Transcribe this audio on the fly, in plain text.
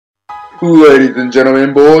Ladies and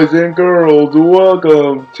gentlemen, boys and girls,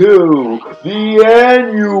 welcome to the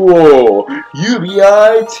annual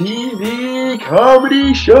UBI TV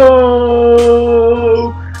comedy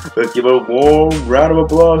show. Let's give a warm round of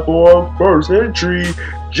applause for our first entry,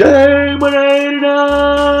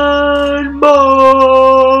 J189 Boy.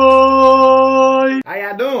 How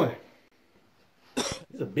y'all doing?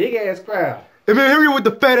 It's a big ass crowd. Hey man, hurry with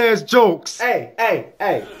the fat ass jokes. Hey.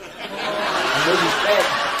 I know you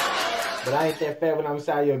fat, but I ain't that fat when I'm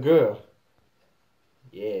inside your girl.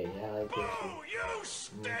 Yeah, I like that shit. You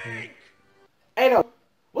stink. Hey, no,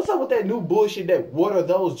 what's up with that new bullshit, that what are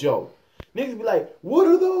those joke? Niggas be like, what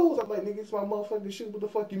are those? I'm like, nigga, it's my motherfucking shit. What the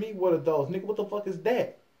fuck you mean, what are those? Nigga, what the fuck is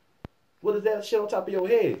that? What is that shit on top of your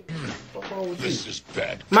head? What's wrong with This is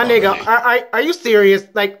bad. My nigga, are you serious?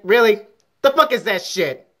 Like, really? The fuck is that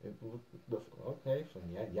shit? Okay, so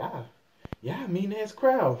yeah, mean ass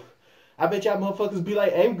crowd. I bet y'all motherfuckers be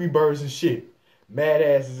like Angry Birds and shit. Mad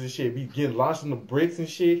asses and shit. Be getting launched in the bricks and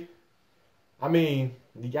shit. I mean,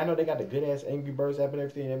 y'all know they got the good ass Angry Birds app and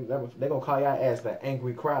everything. They gonna call y'all ass the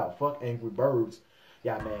angry crowd. Fuck Angry Birds.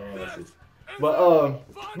 Y'all mad asses. But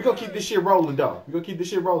we gonna keep this shit rolling though.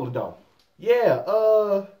 Yeah,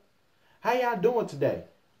 how y'all doing today?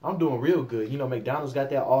 I'm doing real good. You know, McDonald's got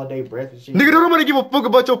that all day breakfast shit. Nigga, don't nobody give a fuck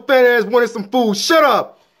about your fat ass wanting some food. Shut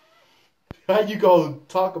up! How you gonna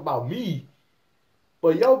talk about me?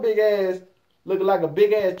 But your big ass looking like a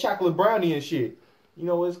big ass chocolate brownie and shit. You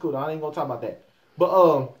know, it's cool. I ain't gonna talk about that.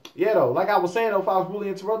 But yeah though, like I was saying though, if I was really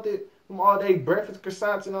interrupted from all day breakfast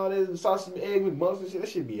croissants and all this sausage and egg with muffins and shit, that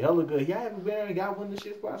shit be hella good. Y'all haven't been there and got one of this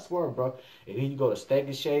shit, I swear, bro. And then you go to Steak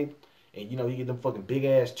and Shake, and you know you get them fucking big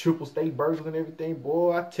ass triple steak burgers and everything,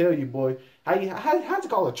 boy. I tell you, boy, how's it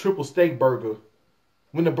call a triple steak burger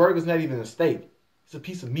when the burger's not even a steak? It's a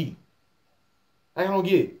piece of meat. I don't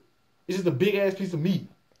get it. It's just a big ass piece of meat.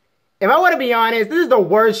 If I want to be honest, this is the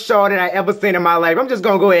worst show that I ever seen in my life. I'm just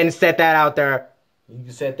gonna go ahead and set that out there. You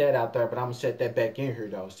can set that out there, but I'm gonna set that back in here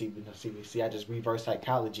though. See, I just reverse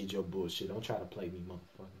psychology your bullshit. Don't try to play me,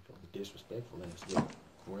 motherfucking disrespectful ass nigga.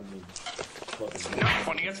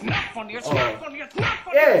 It's not funny.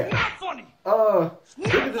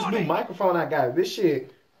 Look at this new microphone I got. This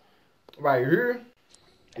shit right here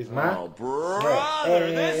is mine. Oh,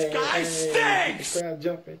 brother, this guy stinks. Crowd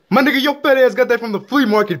jumping. My nigga, your fat ass got that from the flea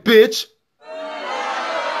market, bitch.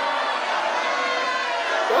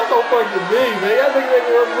 That's so fucking mean, man. Y'all niggas ain't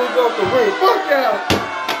gonna move off the roof. Fuck y'all.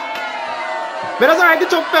 Man, that's alright.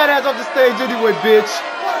 Get your fat ass off the stage anyway, bitch.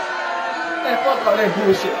 Man, fuck all that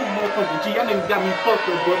bullshit. You motherfucking G. Y'all niggas got me fucked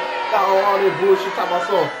up, bro. Got all that bullshit talking about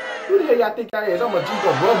something. Who the hell y'all think I is? I'm a G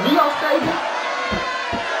gonna rub me off stage?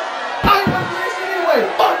 I ain't gonna do this shit anyway.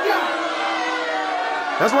 Fuck y'all.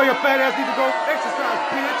 That's why your fat ass need to go exercise,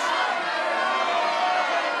 bitch.